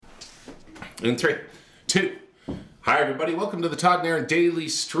In 3, 2. Hi, everybody. Welcome to the Todd and Aaron Daily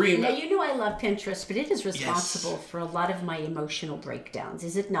Stream. Now, you know I love Pinterest, but it is responsible for a lot of my emotional breakdowns,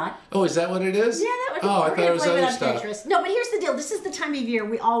 is it not? Oh, is that what it is? Yeah, that would Oh, I thought it was other stuff. Pinterest. No, but here's the deal. This is the time of year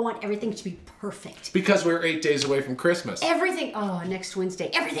we all want everything to be perfect. Because we're 8 days away from Christmas. Everything, next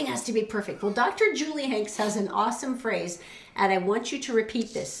Wednesday, everything has to be perfect. Well, Dr. Julie Hanks has an awesome phrase, and I want you to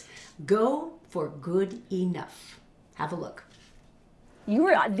repeat this. Go for good enough. Have a look. You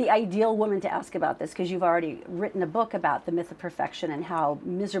were the ideal woman to ask about this because you've already written a book about the myth of perfection and how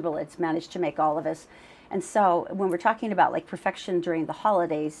miserable it's managed to make all of us. And so when we're talking about like perfection during the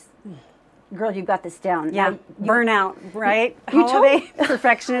holidays, girl, you've got this down. Yeah, burnout, right? You Holiday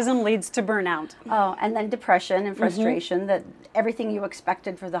perfectionism leads to burnout. Oh, and then depression and frustration that everything you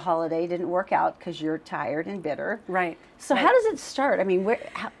expected for the holiday didn't work out because you're tired and bitter. Right. So how does it start? I mean,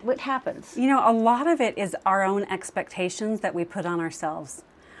 what happens? You know, a lot of it is our own expectations that we put on ourselves.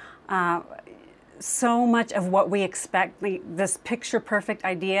 So much of what we expect, this picture perfect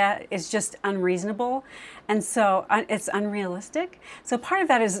idea, is just unreasonable. And so it's unrealistic. So part of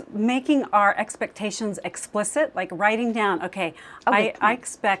that is making our expectations explicit, like writing down, okay, I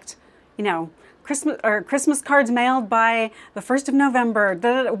expect, you know, Christmas cards mailed by the 1st of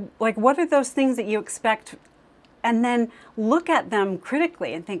November. Like, what are those things that you expect? And then look at them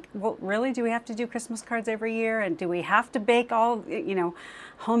critically and think, well, really, do we have to do Christmas cards every year? And do we have to bake all, you know,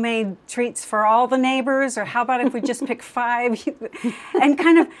 homemade treats for all the neighbors? Or how about if we just pick 5? And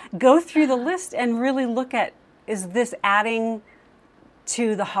kind of go through the list and really look at, is this adding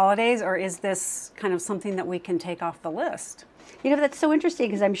to the holidays, or is this kind of something that we can take off the list? You know, that's so interesting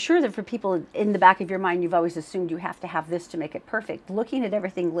because I'm sure that for people in the back of your mind, you've always assumed you have to have this to make it perfect. Looking at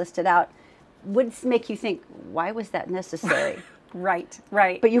everything listed out would make you think, why was that necessary? Right.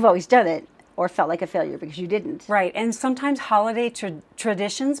 But you've always done it or felt like a failure because you didn't. Right. And sometimes holiday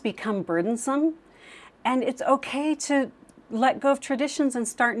traditions become burdensome, and it's okay to let go of traditions and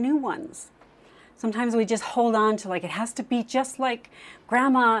start new ones. Sometimes we just hold on to, like, it has to be just like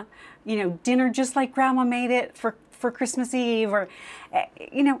grandma, you know, dinner just like grandma made it for Christmas Eve, or,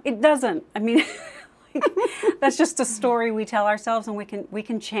 you know, it doesn't. I mean, that's just a story we tell ourselves, and we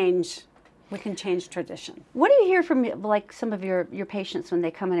can change. We can change tradition. What do you hear from, like, some of your patients when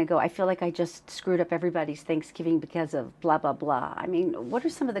they come in and go, I feel like I just screwed up everybody's Thanksgiving because of blah, blah, blah? I mean, what are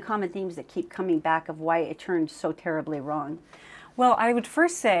some of the common themes that keep coming back of why it turned so terribly wrong? Well, I would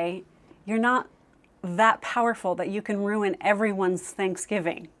first say you're not that powerful that you can ruin everyone's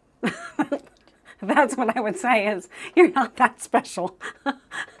Thanksgiving. That's what I would say, is you're not that special.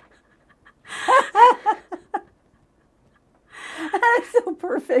 That's so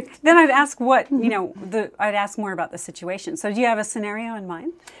perfect. Then I'd ask I'd ask more about the situation. So do you have a scenario in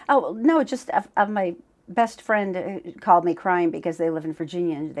mind? Oh, no, just of my best friend called me crying because they live in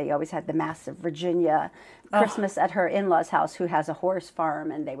Virginia, and they always had the massive Virginia Christmas at her in-laws' house, who has a horse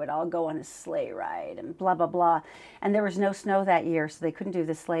farm, and they would all go on a sleigh ride and blah, blah, blah. And there was no snow that year, so they couldn't do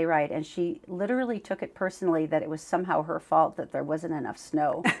the sleigh ride. And she literally took it personally that it was somehow her fault that there wasn't enough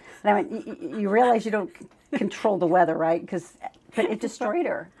snow. And I went, you realize you don't control the weather, right? But it destroyed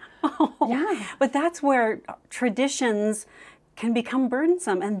her. Oh, yeah. But that's where traditions can become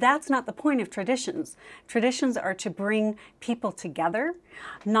burdensome, and that's not the point of traditions. Traditions are to bring people together,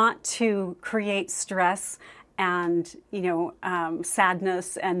 not to create stress and, you know,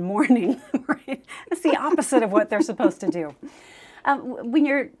 sadness and mourning. Right? It's the opposite of what they're supposed to do. When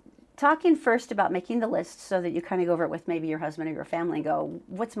you're talking first about making the list, so that you kind of go over it with maybe your husband or your family and go,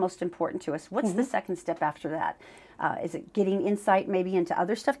 what's most important to us? What's the second step after that? Is it getting insight maybe into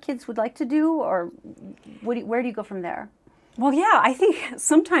other stuff kids would like to do, or where do you go from there? Well, yeah, I think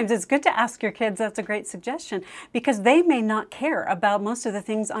sometimes it's good to ask your kids. That's a great suggestion, because they may not care about most of the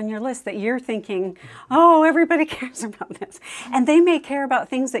things on your list that you're thinking, oh, everybody cares about this. And they may care about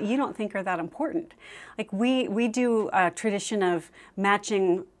things that you don't think are that important. Like we do a tradition of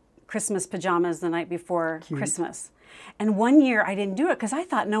matching Christmas pajamas the night before Christmas. And one year I didn't do it because I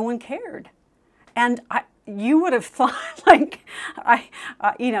thought no one cared. And you would have thought, like,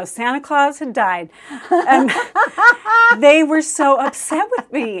 Santa Claus had died. And they were so upset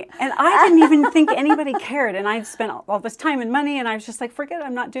with me. And I didn't even think anybody cared. And I'd spent all this time and money, and I was just like, forget it,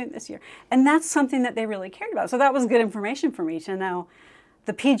 I'm not doing it this year. And that's something that they really cared about. So that was good information for me to know.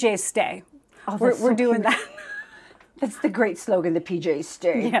 The PJs stay. Oh, we're doing that. That's the great slogan, the PJs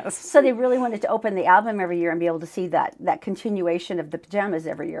stay. Yes. So they really wanted to open the album every year and be able to see that continuation of the pajamas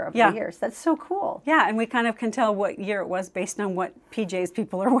every year over the years. That's so cool. Yeah, and we kind of can tell what year it was based on what PJs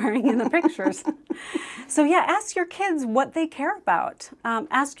people are wearing in the pictures. So yeah, ask your kids what they care about.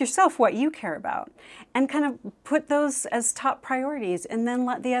 Ask yourself what you care about. And kind of put those as top priorities and then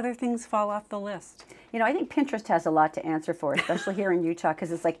let the other things fall off the list. You know, I think Pinterest has a lot to answer for, especially here in Utah,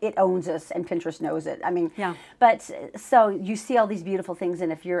 because it's like it owns us and Pinterest knows it. I mean, yeah. But so you see all these beautiful things,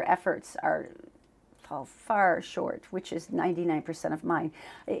 and if your efforts fall far short, which is 99% of mine,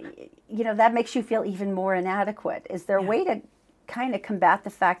 you know, that makes you feel even more inadequate. Is there a way to kind of combat the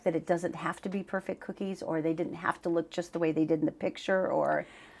fact that it doesn't have to be perfect cookies, or they didn't have to look just the way they did in the picture, or?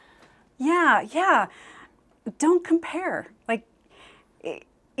 Yeah. Don't compare. Like,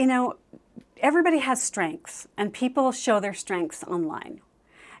 you know, everybody has strengths, and people show their strengths online.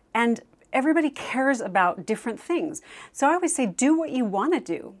 And everybody cares about different things. So I always say, do what you want to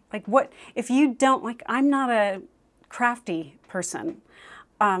do. Like, what if you don't, like, I'm not a crafty person.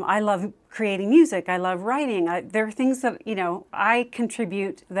 I love creating music. I love writing. There are things that, you know, I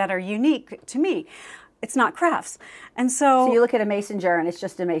contribute that are unique to me. It's not crafts. And so you look at a mason jar and it's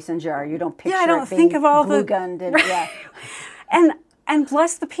just a mason jar. You don't picture I don't it being think of all glue the gunned and and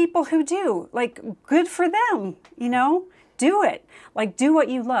bless the people who do. Like, good for them, you know? Do it. Like, do what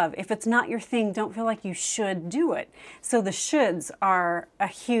you love. If it's not your thing, don't feel like you should do it. So the shoulds are a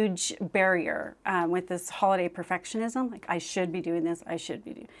huge barrier with this holiday perfectionism. Like, I should be doing this, I should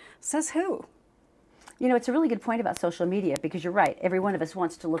be doing. Says who? You know, it's a really good point about social media, because you're right. Every one of us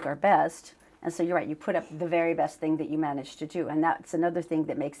wants to look our best. And so you're right, you put up the very best thing that you managed to do. And that's another thing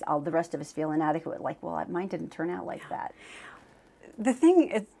that makes all the rest of us feel inadequate. Like, well, mine didn't turn out like that. The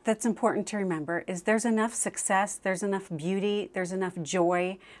thing that's important to remember is there's enough success, there's enough beauty, there's enough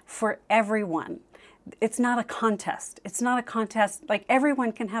joy for everyone. It's not a contest. It's not a contest. Like,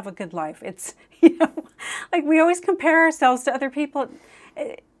 everyone can have a good life. It's, you know, like, we always compare ourselves to other people.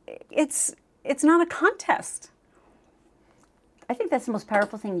 It's not a contest. I think that's the most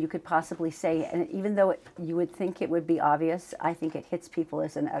powerful thing you could possibly say. And even though you would think it would be obvious, I think it hits people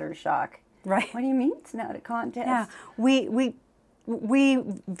as an utter shock. Right. What do you mean it's not a contest? Yeah. We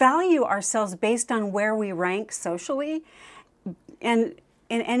value ourselves based on where we rank socially and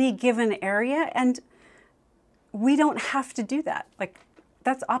in any given area. And we don't have to do that. Like,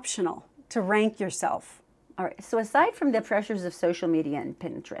 that's optional to rank yourself. All right. So aside from the pressures of social media and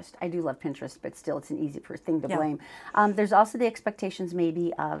Pinterest, I do love Pinterest, but still it's an easy thing to blame. There's also the expectations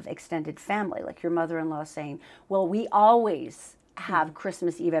maybe of extended family, like your mother-in-law saying, well, we always have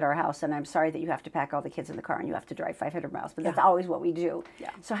Christmas Eve at our house, and I'm sorry that you have to pack all the kids in the car and you have to drive 500 miles, but that's always what we do. Yeah.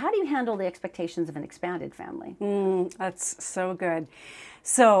 So how do you handle the expectations of an expanded family? That's so good.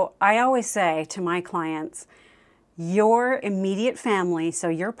 So I always say to my clients, your immediate family, so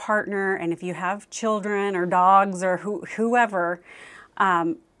your partner, and if you have children or dogs or whoever,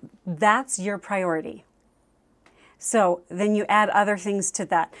 that's your priority. So then you add other things to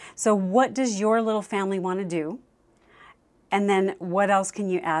that. So what does your little family want to do? And then what else can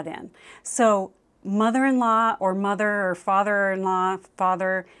you add in? So mother-in-law or mother or father-in-law,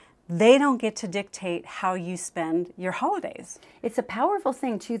 father, they don't get to dictate how you spend your holidays. It's a powerful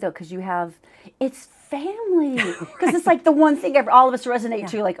thing too, though, because it's family. Because it's like the one thing all of us resonate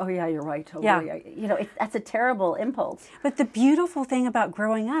to, like, oh yeah, you're right. Oh, yeah. You know, that's a terrible impulse. But the beautiful thing about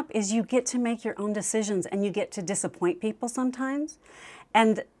growing up is you get to make your own decisions, and you get to disappoint people sometimes.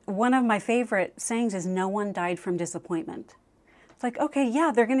 And one of my favorite sayings is, no one died from disappointment. It's like, okay,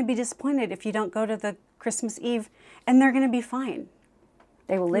 yeah, they're going to be disappointed if you don't go to the Christmas Eve, and they're going to be fine.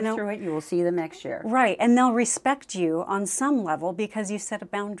 They will live through it. You will see them next year. Right, and they'll respect you on some level because you set a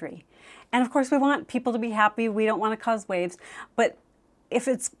boundary. And of course, we want people to be happy. We don't want to cause waves. But if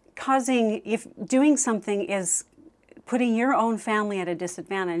doing something is putting your own family at a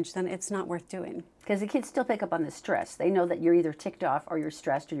disadvantage, then it's not worth doing. Because the kids still pick up on the stress. They know that you're either ticked off or you're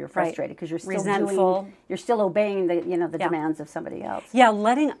stressed or you're frustrated because you're still resentful. You're still obeying the demands of somebody else. Yeah,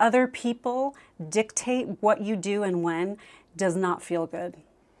 letting other people dictate what you do and when does not feel good.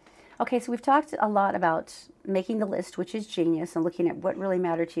 Okay, so we've talked a lot about making the list, which is genius, and looking at what really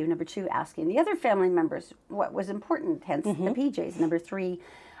mattered to you. Number 2, asking the other family members what was important, hence the PJs. Number 3,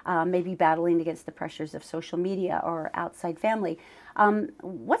 maybe battling against the pressures of social media or outside family.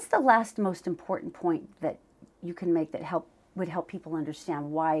 What's the last most important point that you can make that would help people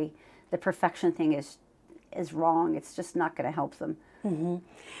understand why the perfection thing is wrong? It's just not going to help them. Mm-hmm.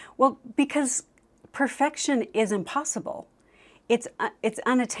 Well, because perfection is impossible. It's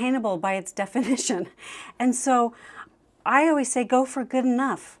unattainable by its definition. And so I always say, go for good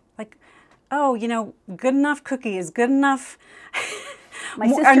enough. Like, oh, good enough cookie is good enough, My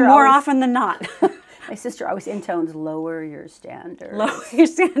and sister more always- often than not. My sister always intones, lower your standards. Lower your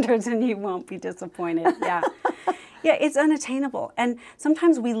standards and you won't be disappointed. Yeah. Yeah, it's unattainable. And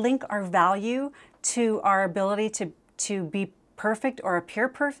sometimes we link our value to our ability to be perfect or appear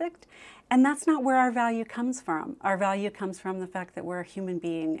perfect. And that's not where our value comes from. Our value comes from the fact that we're a human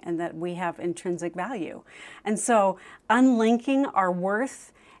being and that we have intrinsic value. And so unlinking our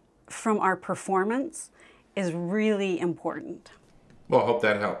worth from our performance is really important. Well, hope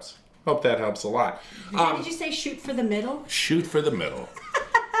that helps. Hope that helps a lot. Did you say shoot for the middle? Shoot for the middle.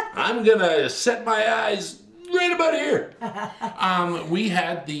 I'm gonna set my eyes right about here. We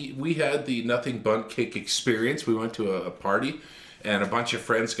had the Nothing Bundt Cake experience. We went to a party, and a bunch of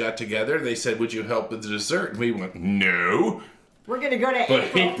friends got together. They said, "Would you help with the dessert?" And we went, "No." We're going to go to But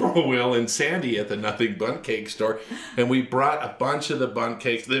April. April, Will, and Sandy at the Nothing Bundt Cake store, and we brought a bunch of the bundt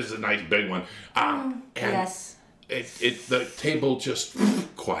cakes. This is a nice big one. And Yes. the table just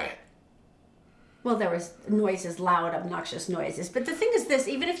quiet. Well, there was noises, loud, obnoxious noises. But the thing is this,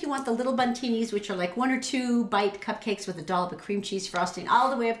 even if you want the little buntinis, which are like 1 or 2 bite cupcakes with a dollop of cream cheese frosting,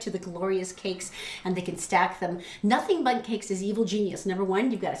 all the way up to the glorious cakes, and they can stack them. Nothing Bundt Cakes is evil genius. Number one,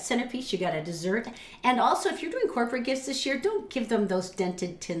 you've got a centerpiece, you've got a dessert. And also, if you're doing corporate gifts this year, don't give them those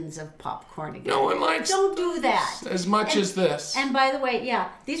dented tins of popcorn again. No one likes Don't do that. as much as this. And by the way, yeah,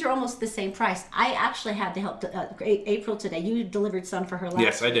 these are almost the same price. I actually had to help April today. You delivered some for her last.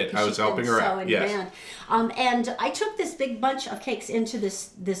 Yes, I did. I was helping her out. Yes. And I took this big bunch of cakes into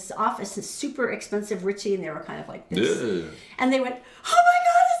this office. It's super expensive, Richie, and they were kind of like this. Ugh. And they went, "Oh my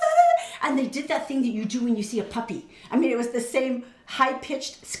God, is that it?" And they did that thing that you do when you see a puppy. I mean, it was the same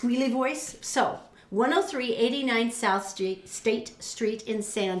high-pitched, squealy voice. So, 10389 South Street, State Street in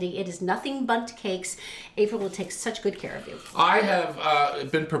Sandy. It is Nothing Bundt Cakes. April will take such good care of you. I have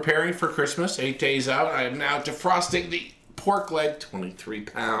been preparing for Christmas, 8 days out. I am now defrosting the pork leg, 23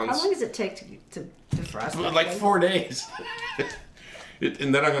 pounds. How long does it take to defrost that Like thing? 4 days.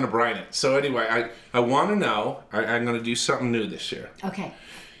 And then I'm going to brine it. So anyway, I want to know, I'm going to do something new this year. Okay.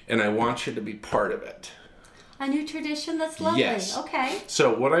 And I want you to be part of it. A new tradition? That's lovely. Yes. Okay.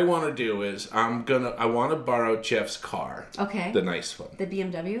 So what I want to do is I want to borrow Jeff's car. Okay. The nice one. The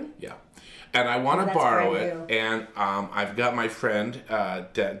BMW? Yeah. And I want to that's borrow brand it. new. And I've got my friend, well,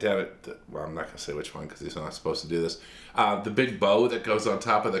 I'm not going to say which one because he's not supposed to do this. The big bow that goes on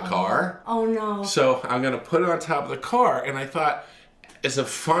top of the car. Oh, no. So I'm going to put it on top of the car. And I thought, as a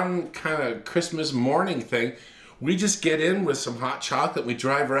fun kind of Christmas morning thing, we just get in with some hot chocolate. We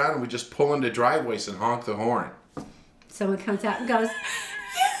drive around and we just pull into driveways and honk the horn. Someone comes out and goes,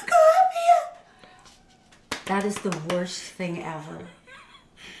 "You got me!" That is the worst thing ever.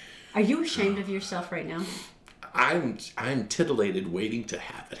 Are you ashamed of yourself right now? I'm titillated waiting to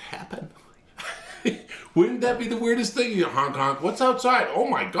have it happen. Wouldn't that be the weirdest thing? You honk honk. What's outside? Oh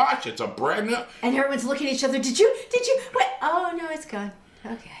my gosh, it's a brand new. And everyone's looking at each other. Did you? What? Oh, no, it's gone.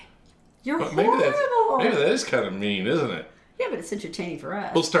 Okay. You're But horrible. maybe that is kind of mean, isn't it? Yeah, but it's entertaining for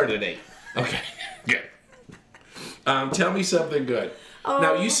us. We'll start at 8. Okay. Good. Tell me something good.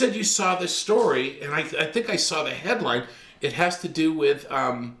 Now, you said you saw this story, and I think I saw the headline. It has to do with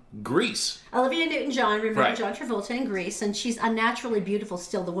Greece. Olivia Newton-John, remember Right. John Travolta in Greece, and she's unnaturally beautiful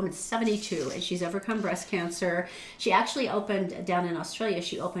still. The woman's 72, and she's overcome breast cancer. She actually opened, down in Australia,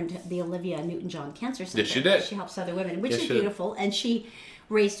 she opened the Olivia Newton-John Cancer Center. Yes, she did. She helps other women, which Yes, is she did. beautiful. And she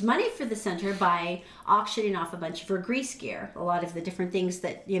raised money for the center by auctioning off a bunch of her Greece gear. A lot of the different things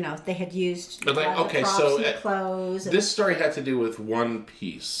that, they had used. But a lot of the props and the clothes. And, this story had to do with one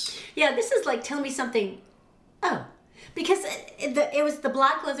piece. yeah, this is like, tell me something. Oh. Because it was the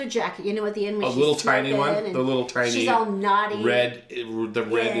black leather jacket, at the end when A she's little tiny one, smoking, the little tiny. she's all naughty, red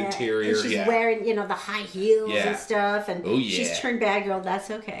interior. and she's yeah. wearing the high heels Yeah. and stuff, and Oh, yeah. she's turned bad girl.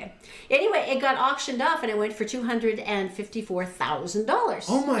 That's okay. Anyway, it got auctioned off, and it went for $254,000.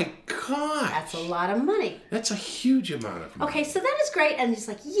 Oh my god. That's a lot of money. That's a huge amount of money. Okay, so that is great, and it's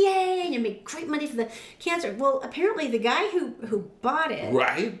like, yay, and you make great money for the cancer. Well, apparently the guy who bought it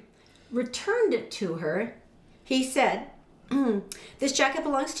Right? returned it to her. He said, "This jacket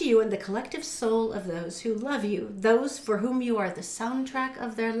belongs to you and the collective soul of those who love you, those for whom you are the soundtrack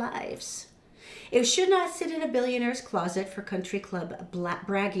of their lives. It should not sit in a billionaire's closet for country club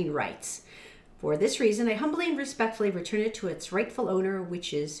bragging rights. For this reason, I humbly and respectfully return it to its rightful owner,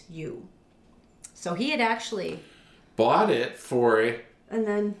 which is you." So he had actually, Bought it for and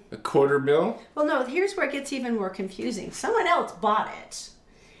then, a $250,000. well, no, here's where it gets even more confusing. Someone else bought it.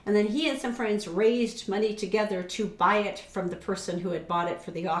 And then he and some friends raised money together to buy it from the person who had bought it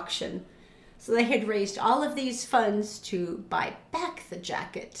for the auction. So they had raised all of these funds to buy back the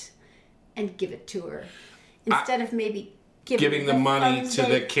jacket and give it to her instead of maybe giving the money to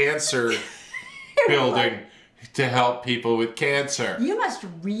the cancer building to help people with cancer. You must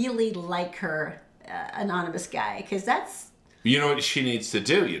really like her, anonymous guy, because that's You know what she needs to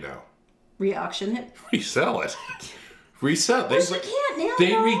do, you know? re-auction it. Resell it. Resell. Well, she can't now.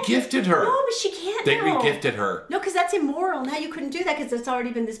 They though. re-gifted her. No, but she can't They now. re-gifted her. No, because that's immoral. Now you couldn't do that because it's already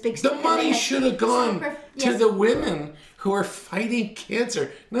been this big The story. money should have gone to Yes. the women who are fighting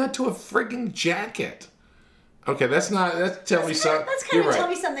cancer, not to a frigging jacket. Okay, that's tell me something. That's kind You're of right. tell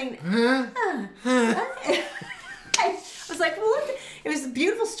me something. I was like, well, look, it was a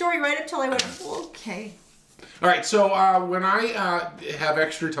beautiful story right up till I went, well, okay. All right, so when I have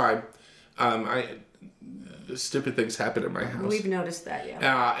extra time, stupid things happen in my house. We've noticed that,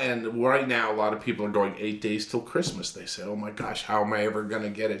 yeah. And right now, a lot of people are going 8 days till Christmas. They say, oh my gosh, how am I ever going to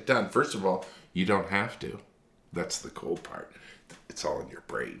get it done? First of all, you don't have to. That's the cool part. It's all in your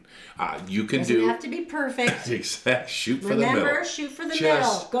brain. You can Doesn't do... have to be perfect. Exactly. Shoot for the middle. Remember, shoot for the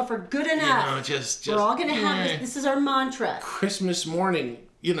middle. Go for good enough. Just We're all going to have this. This is our mantra. Christmas morning,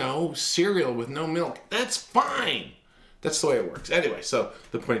 cereal with no milk. That's fine. That's the way it works. Anyway, so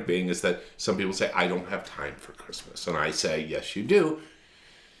the point being is that some people say, I don't have time for Christmas. And I say, yes, you do.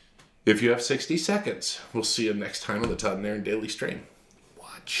 If you have 60 seconds, we'll see you next time on the Todd and Aaron Daily Stream.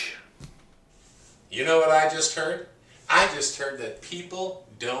 Watch. You know what I just heard? I just heard that people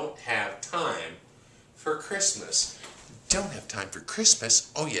don't have time for Christmas. Don't have time for Christmas?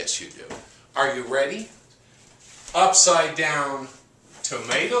 Oh, yes, you do. Are you ready? Upside down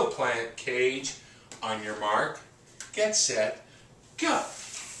tomato plant cage. On your mark. Get set, go.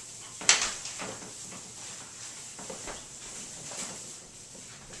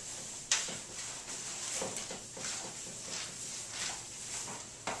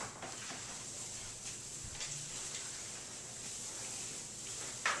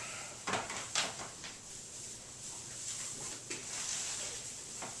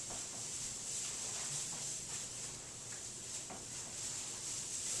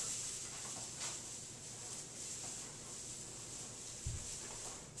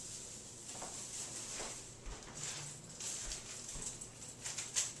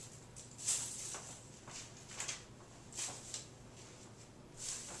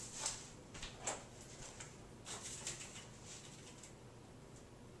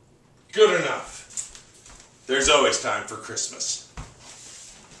 Good enough. There's always time for Christmas.